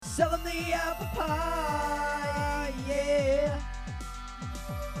Sell them the apple pie, yeah.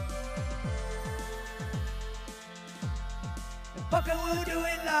 And fucking we'll do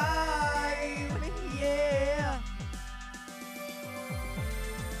it live, yeah.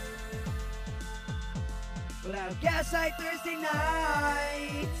 We'll have Gaslight Thursday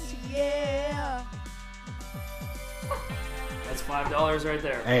nights, yeah. That's $5 right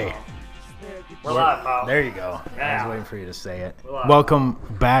there. Hey. We're live, pal. There you go. I was Yeah. waiting for you to say it. We're live. Welcome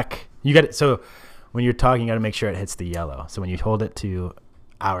back. You got it. So when you're talking, you got to make sure it hits the yellow. So when you hold it to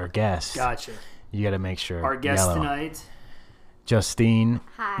our guest, Gotcha. you got to make sure Our guest yellow. tonight. Justine,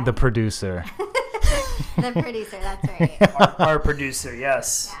 Hi. the producer. The producer, that's right. Our producer,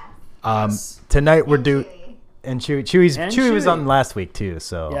 yes. Yes. Tonight we're And due. Chewy. And Chewy And Chewy was Chewy. on last week too,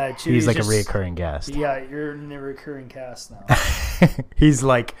 so Yeah, he's Chewy's like just- a reoccurring guest. Yeah, you're in the recurring cast now. He's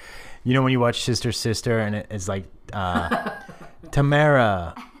like, you know when you watch Sister Sister and it's like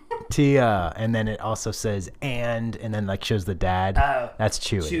Tamara, Tia, and then it also says and then like shows the dad. Oh. That's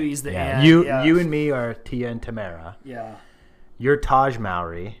Chewy. Chewy's the yeah. and, You yeah. you and me are Tia and Tamara. Yeah. You're Taj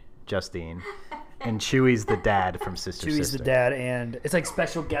Mowry, Justine, and Chewy's the dad from Sister Chewy's Sister. the dad, and it's like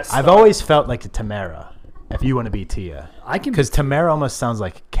special guest I've star. always felt like a Tamara. If you want to be Tia, I can. because Tamara almost sounds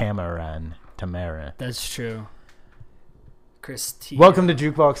like Cameron. Tamara. That's true. Christine. Welcome to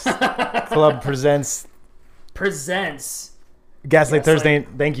Jukebox Club presents presents. Gaslight Gaslight. Thursday.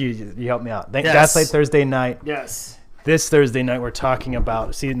 Thank you. You helped me out. Yes. Gaslight Thursday night. Yes. This Thursday night, we're talking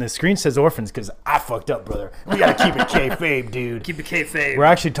about. See, and the screen says orphans because I fucked up, brother. We gotta keep it kayfabe, dude. Keep it kayfabe. We're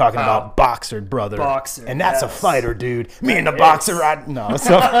actually talking Wow. about boxer, brother. Boxer, and that's yes. a fighter, dude. Me and the That boxer, is. right? No.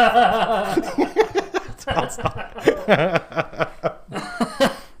 So.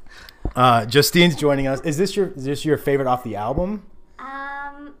 Justine's joining us. Is this your favorite off the album?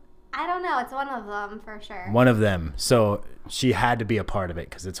 I don't know. It's one of them for sure. One of them. So she had to be a part of it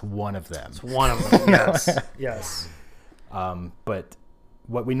because it's one of them. One of them. Yes. Yes. But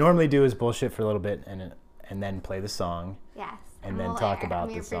what we normally do is bullshit for a little bit and then play the song. Yes. And then we'll talk air. about I'm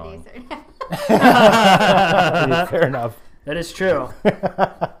the your song. producer. Fair enough. That is true.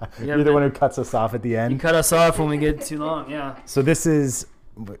 You're the one who cuts us off at the You end. cut us off when we get too long. Yeah. So this is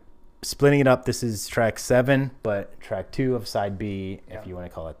splitting it up. This is track 7, but track 2 of side B, if you want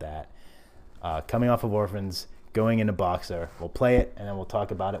to call it that. Coming off of Orphans, going into Boxer. We'll play it and then we'll talk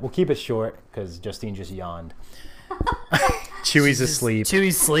about it. We'll keep it short because Justine just yawned. Chewy's asleep.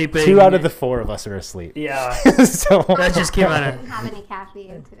 Chewy's sleeping. 2 out of the 4 of us are asleep. Yeah. So That just came out I of. didn't have any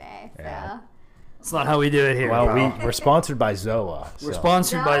caffeine today, so. Yeah. It's not how we do it here. well, bro. we're sponsored by Zoa. We're so.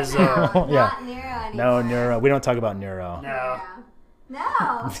 sponsored by Zoe. No, Yeah. not Neuro anymore. No, neuro. We don't talk about neuro. No.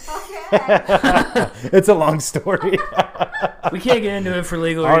 No. Okay. It's a long story. We can't get into it for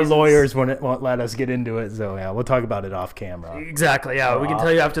legal Our reasons. lawyers won't let us get into it, so yeah, we'll talk about it off camera. Exactly. Yeah. We can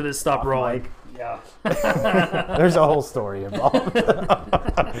tell you after this. Stop rolling. mic. Yeah. There's a whole story involved.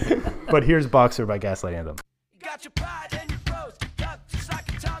 But here's Boxer by Gaslight Anthem. You got your pride and your pros, got just like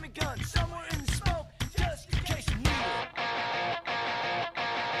a Tommy gun, somewhere in the smoke, just in case you need it.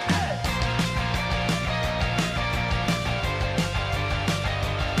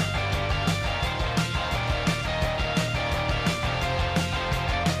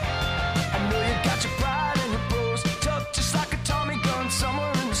 I know you got your pride and your pros, tough just like a Tommy gun,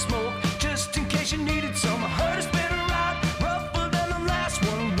 somewhere in the smoke, just in case you needed some. I heard it's been a ride, rougher than the last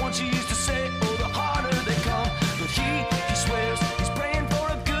one. Once you used to say, oh, the harder they come. But he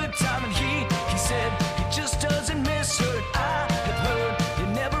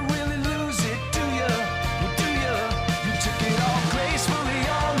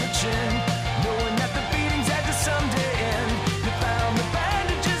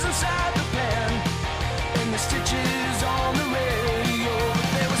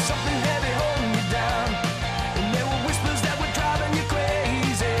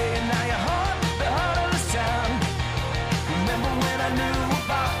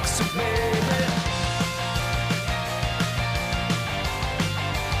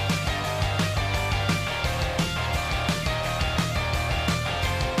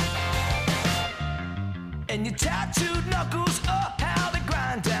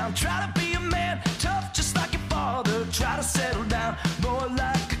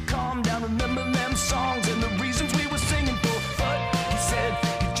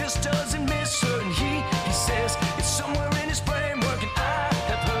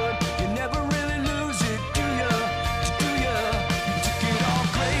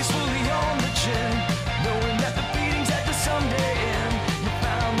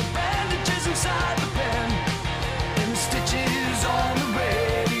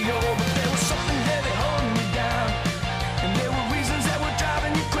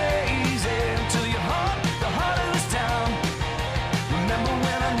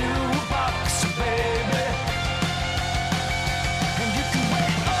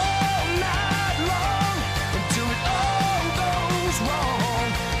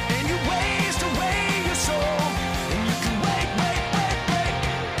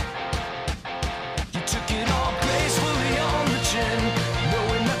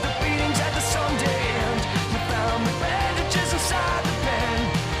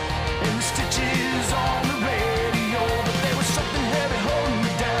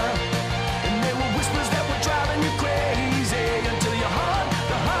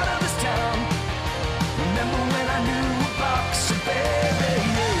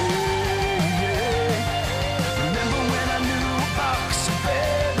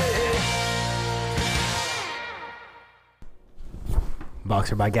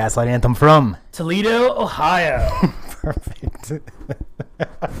Boxer by Gaslight anthem from Toledo, Ohio. Perfect.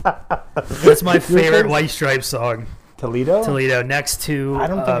 That's my favorite White Stripes song. Toledo? Toledo, next to I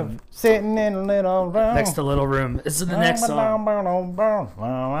don't think I'm sitting in a little room. next to Little Room. This is the next song.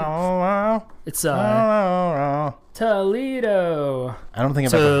 It's Toledo. I don't think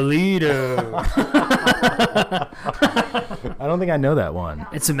I've ever. Toledo. I don't think I know that one.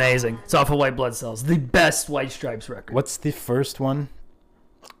 It's amazing. It's off of White Blood Cells. The best White Stripes record. What's the first one?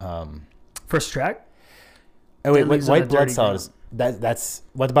 First track? Oh wait, Deadly's on White a Blood Dirty Cells. That's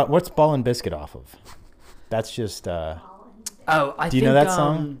what's Ball and Biscuit off of? That's just. Oh, I think. Do you know that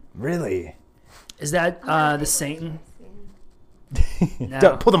song? Really? Is that the Satan? No.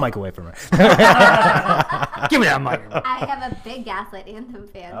 Don't pull the mic away from her. Give me that mic. I am a big Gaslight Anthem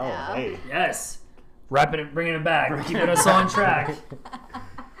fan, though. hey. Yes. Wrapping it, bringing it back, keeping us on track.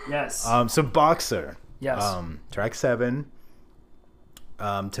 Yes. So Boxer. Yes. Track 7.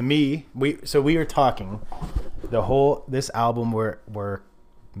 To me, we were talking. This album we're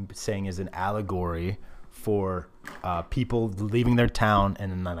saying is an allegory for people leaving their town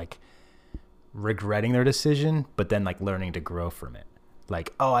and then like regretting their decision, but then like learning to grow from it.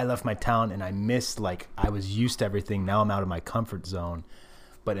 Like, oh, I left my town and I missed, like, I was used to everything. Now I'm out of my comfort zone.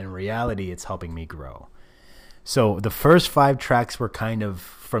 But in reality, it's helping me grow. So the first 5 tracks were kind of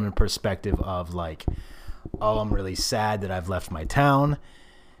from a perspective of like, oh, I'm really sad that I've left my town.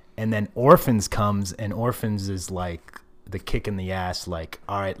 And then Orphans comes, and Orphans is like the kick in the ass, like,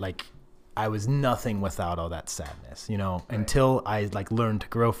 all right, like I was nothing without all that sadness, you know, right, until I like learned to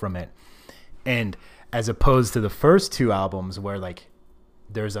grow from it. And as opposed to the first 2 albums where like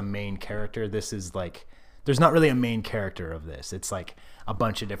there's a main character, this is like, there's not really a main character of this. It's like a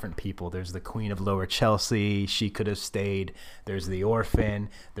bunch of different people. There's the Queen of Lower Chelsea. She could have stayed. There's the Orphan.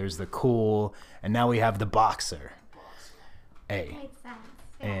 There's the Cool. And now we have the Boxer. Hey. Makes sense.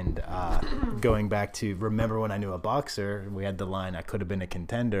 Yeah. And going back to Remember When I Knew a Boxer, we had the line, I could have been a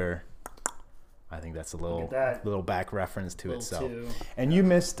contender. I think that's a little back reference to itself. Too. And you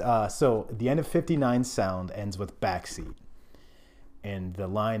missed, so the end of 59 sound ends with backseat. And the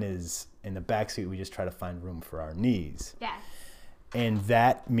line is, in the backseat, we just try to find room for our knees. Yes. And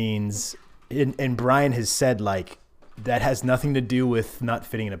that means, and Brian has said, like, that has nothing to do with not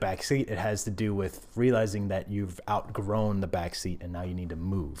fitting in a backseat. It has to do with realizing that you've outgrown the backseat and now you need to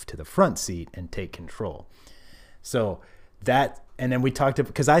move to the front seat and take control. So that, and then we talked about,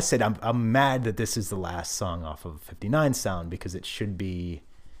 because I said, I'm mad that this is the last song off of 59 sound because it should be,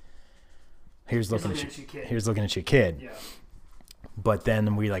 here's looking at you, kid. Yeah. But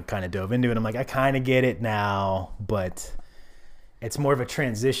then we like kind of dove into it. I'm like, I kind of get it now, but it's more of a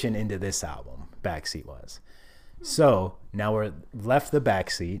transition into this album. Backseat was. So now we're left the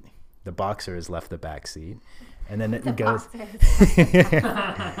backseat. The Boxer has left the backseat, and then it goes.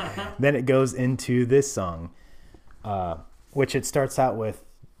 Then it goes into this song, which it starts out with.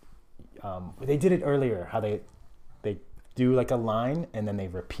 They did it earlier. How they do like a line and then they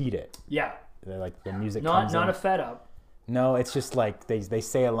repeat it. Yeah. They're like the music. Not a fed up. No, it's just like they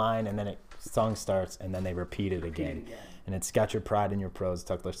say a line and then song starts and then they repeat it again. And it's got your pride and your pros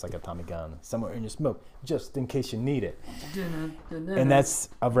tucked just like a Tommy gun somewhere in your smoke, just in case you need it. And that's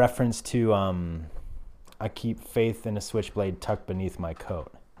a reference to I keep faith in a switchblade tucked beneath my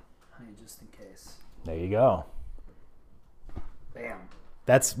coat. Honey, just in case. There you go. Bam.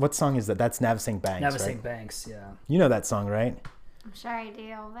 That's what song is that? That's Navasing Banks. Navasing right? Banks, yeah. You know that song, right? I'm sure I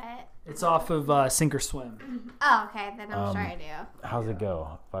do, but... It's off of Sink or Swim. Oh, okay, then I'm sure I do. How's it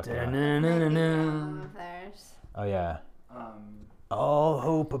go? Fuck Of theirs. Oh, yeah. All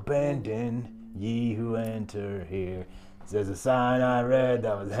hope abandon, ye who enter here. There's a sign I read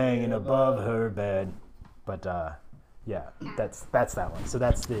that was hanging above her bed. But, yeah, that's that one. So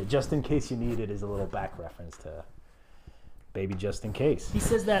that's the Just In Case You Need It is a little back reference to Baby Just In Case. He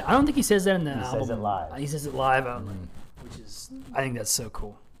says that. I don't think he says that in the album. He says it live. He says it live, which is, I think that's so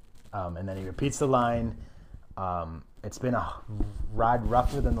cool. And then he repeats the line. It's been a ride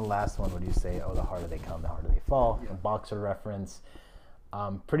rougher than the last one. What do you say? Oh, the harder they come, the harder they fall. Yeah. A Boxer reference.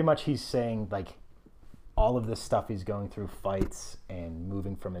 Pretty much he's saying, like, all of this stuff he's going through, fights and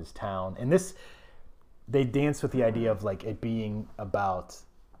moving from his town. And this, they dance with the idea of, like, it being about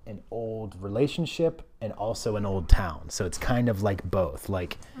an old relationship and also an old town. So it's kind of like both.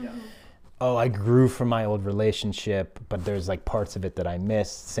 Like, oh, I grew from my old relationship, but there's like parts of it that I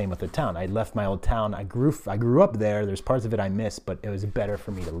missed. Same with the town. I left my old town. I grew up there. There's parts of it I missed, but it was better for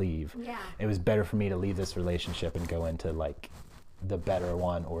me to leave. Yeah. It was better for me to leave this relationship and go into like the better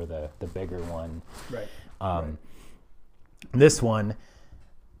one or the bigger one. Right. Right. This one,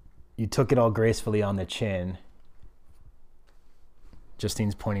 you took it all gracefully on the chin.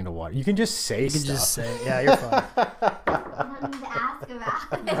 Justine's pointing to water. You can just say You can stuff. just say, yeah, you're fine. I don't need to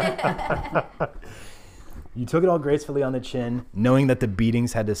ask about it. You took it all gracefully on the chin, knowing that the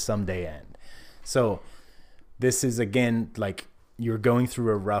beatings had to someday end. So this is, again, like you're going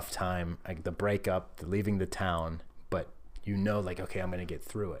through a rough time, like the breakup, the leaving the town, but you know, like, okay, I'm going to get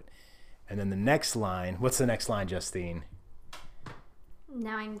through it. And then the next line, what's the next line, Justine?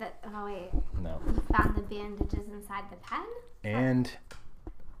 Knowing that, oh wait, No. you found the bandages inside the pen? And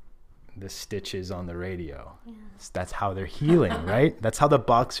the stitches on the radio. Yeah. That's how they're healing, right? That's how the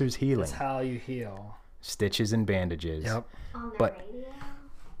boxer's healing. That's how you heal. Stitches and bandages. Yep. On the But- radio?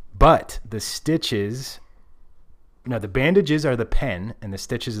 But the stitches, no, the bandages are the pen and the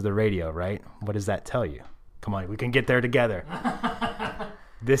stitches are the radio, right? What does that tell you? Come on, we can get there together.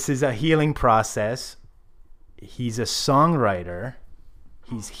 This is a healing process. He's a songwriter.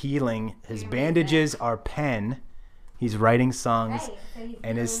 He's healing. His bandages are pen. He's writing songs. Right, so he's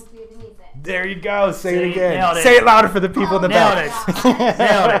and his- going through the music. There you go. Say it See, again. nailed it. Say it louder for the people in the Nailed back. it.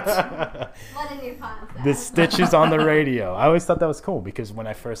 Nailed it. What a new concept. The stitches on the radio. I always thought that was cool because when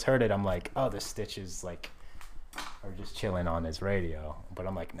I first heard it, I'm like, oh, the stitches like are just chilling on his radio. But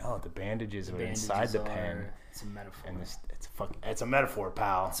I'm like, no, the bandages were inside the pen. It's a metaphor. And it's a metaphor,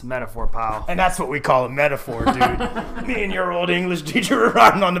 pal. It's a metaphor, pal. And that's what we call a metaphor, dude. Me and your old English teacher were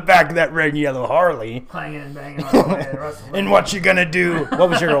riding on the back of that red and yellow Harley. Clanging and banging on the way. The rest of the And what you gonna do? What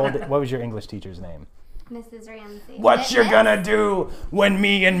was your English teacher's name? Mrs. Ramsey. What you gonna do when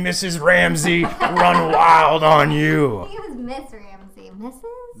me and Mrs. Ramsey run wild on I you? think it was Miss Ramsey. Mrs.?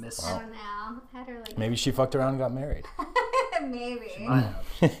 Miss. I don't know. Had her like Maybe she fucked around and got married. maybe.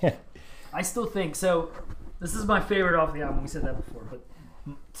 I still think so. This is my favorite off the album. We said that before, but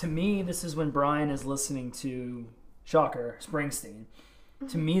to me, this is when Brian is listening to Shocker Springsteen.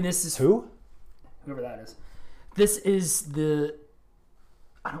 To me, this is Who? whoever that is. This is the.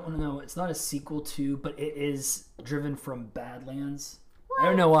 I don't want to know. It's not a sequel to, but it is driven from Badlands. I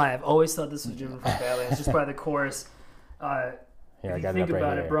don't know why. I've always thought this was driven from Badlands, just by the chorus. Yeah, If I you got think it up about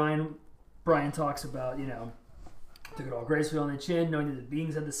right it, here. Brian talks about, took it all gracefully on the chin, knowing that the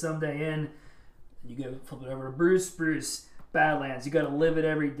beings had to someday end. You go flip it over to Bruce, Badlands, you got to live it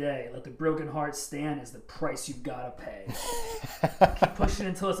every day. Let the broken heart stand is the price you've got to pay. Keep pushing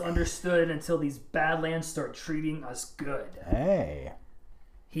until it's understood, until these Badlands start treating us good. Hey.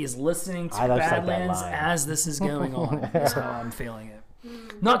 He is listening to I just like that Badlands line. as this is going on. That's how I'm feeling it.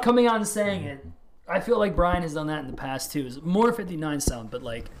 Not coming out and saying it. I feel like Brian has done that in the past too. It's more 59 sound, but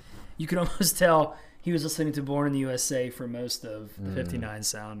like you can almost tell he was listening to Born in the USA for most of the 59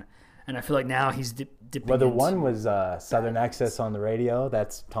 sound. And I feel like now he's dipping Well, the into- one was Southern Access on the radio.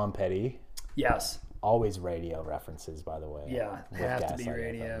 That's Tom Petty. Yes. Always radio references, by the way. Yeah. They with have to be Gaslight, I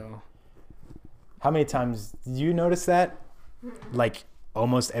radio. think. How many times did you notice that? Like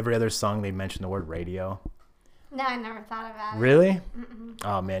almost every other song they mention the word radio. No, I never thought about it. Really?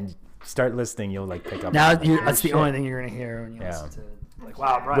 Oh man, start listening. You'll like pick up. Now on it. that's the Shit. only thing you're going to hear when you Yeah. listen to it. Like,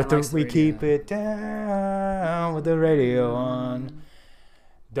 wow, Brian With the, likes the we radio. keep it down with the radio on.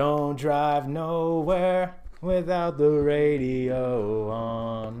 Don't drive nowhere without the radio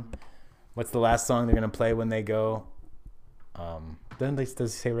on. What's the last song they're gonna play when they go? Does it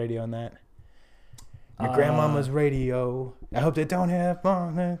say radio on that? Your grandmama's radio. I hope they don't have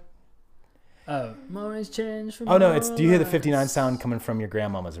on it. Oh, Morning's changed from Oh no, it's. Do you hear the Morning's- 59 sound coming from your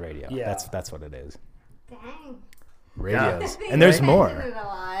grandmama's radio? Yeah. That's what it is. Dang. Radios, and there's You more. mentioned it a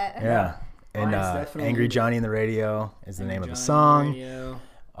lot. Yeah, and Mine's definitely- Angry Johnny in the Radio is the name of the Johnny song. Radio.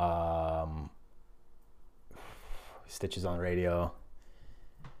 Stitches on the Radio.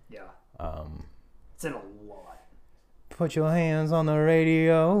 Yeah. Um, It's in a lot. Put your hands on the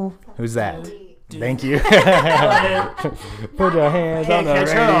radio. Who's that? Thank you. Hey, Put your hands on the catch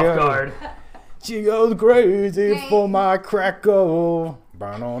her off radio. guard. She goes crazy Great. for my crackle.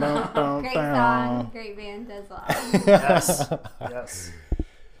 Great song. Great band as well. Yes. Yes.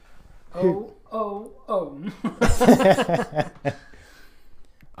 Oh.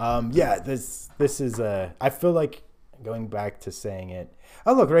 Yeah, this is I feel like going back to saying it.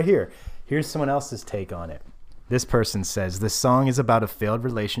 Oh, look right here. Here's someone else's take on it. This person says this song is about a failed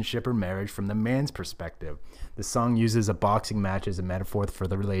relationship or marriage from the man's perspective. The song uses a boxing match as a metaphor for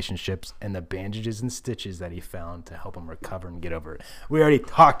the relationships and the bandages and stitches that he found to help him recover and get over it. We already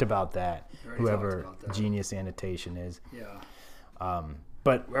talked about that. Whoever talked about that. Genius Annotation is. Yeah.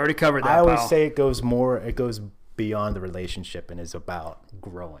 But We already covered that. I always pal. say it goes beyond the relationship and is about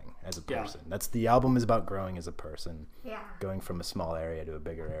growing as a Yeah. person. That's the album is about growing as a person, Yeah. going from a small area to a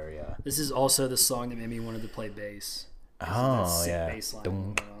bigger area. This is also the song that made me wanted to play bass. Oh sick yeah. bass line.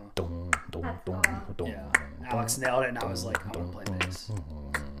 Dun, dun, dun, dun, That's dun, cool. dun, Yeah. dun. Alex nailed it, and I was like, I want to play this.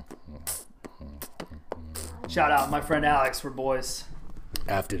 Shout out my friend Alex. We're boys.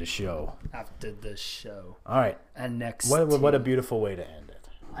 After the show. After the show. All right. And next. What a beautiful way to end it.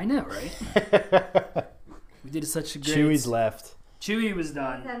 I know, right? We did such a great. Chewy's left. Chewy was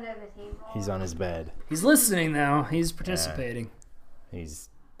done. He's under the table. He's on his bed. He's listening now. He's participating. He's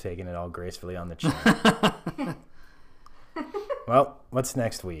taking it all gracefully on the chin. Well, what's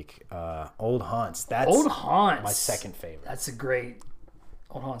next week? Old Haunts. That's Old Haunts. my second favorite. That's a great.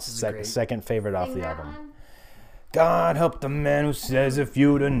 Old Haunts is great. Second favorite off Sing the that album. one. God help the man who says if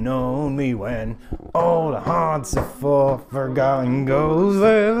you'd have known me when all the haunts are for forgotten goes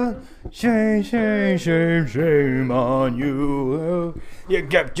well. Shame, shame, shame, shame on you. You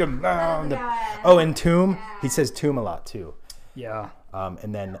kept your mind. Oh, and Tomb. He says Tomb a lot too. Yeah.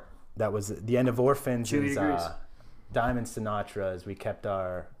 And then that was the end of Orphans. Chewy Is agrees. Diamond Sinatra as we kept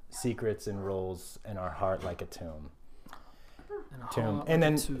our secrets and roles in our heart like a tomb. Tomb. And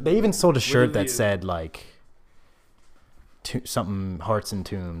then they even sold a shirt that said like something Hearts and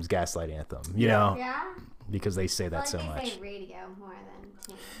Tombs, Gaslight Anthem, you know, Yeah? because they say I that feel so like they much. say radio more than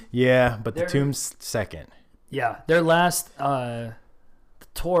team. Yeah, but the They're- Tomb's second. Yeah. Their last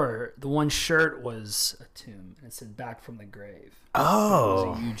tour, the one shirt was a tomb, and it said "Back from the Grave." It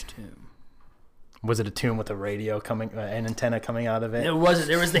Oh, was a huge tomb. was it a tomb with a radio coming, an antenna coming out of it? It wasn't.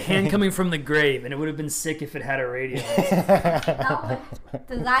 There was the hand coming from the grave, and it would have been sick if it had a radio. Help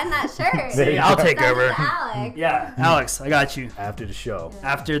design that shirt. There you I'll go. take Send it over. to Alex. Yeah, Alex, I got you. After the show.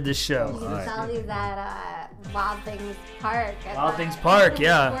 After the You show, can sell these at Wild Things Park. at Wild the Things Park,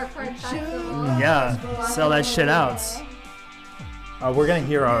 yeah. Warport Festival. Yeah, sell that shit out. We're gonna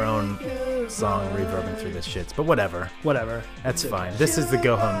hear our own song reverbing through this shit, but whatever. Whatever. That's fine. This is the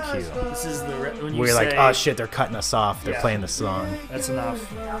go home cue. This is the when you We're say, like, oh shit, they're cutting us off. They're Yeah. playing the song, That's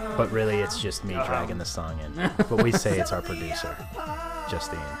enough. but really it's just me dragging the song in. But we say it's our producer,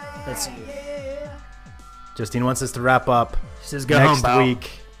 Justine. That's Justine wants us to wrap up she says go next home, pal. week.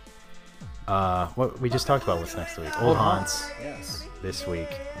 What we just talked about what's next week? Old Haunts. Yes. This week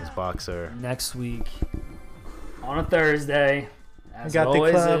is Boxer. Next week on a Thursday. I As got it the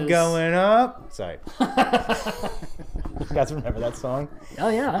always club is. going up. Sorry. You guys remember that song? Oh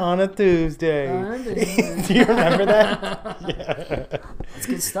yeah. On a Tuesday. On a Tuesday. Do you remember that? Yeah. It's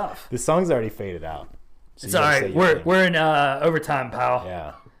good stuff. The song's already faded out. So It's you all gotta right. say your thing. We're in overtime, pal.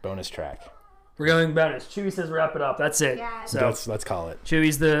 Yeah. Bonus track. We're going bonus. Chewy says wrap it up. That's it. Yeah. So Let's call it.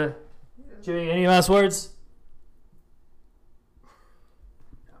 Chewy, any last words?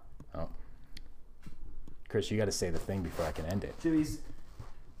 Oh. Chris, you got to say the thing before I can end it. Chewy's.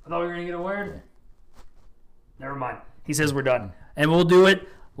 I thought we were gonna get a word. Never mind. He says we're done, and we'll do it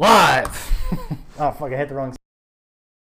live. Oh fuck! I hit the wrong.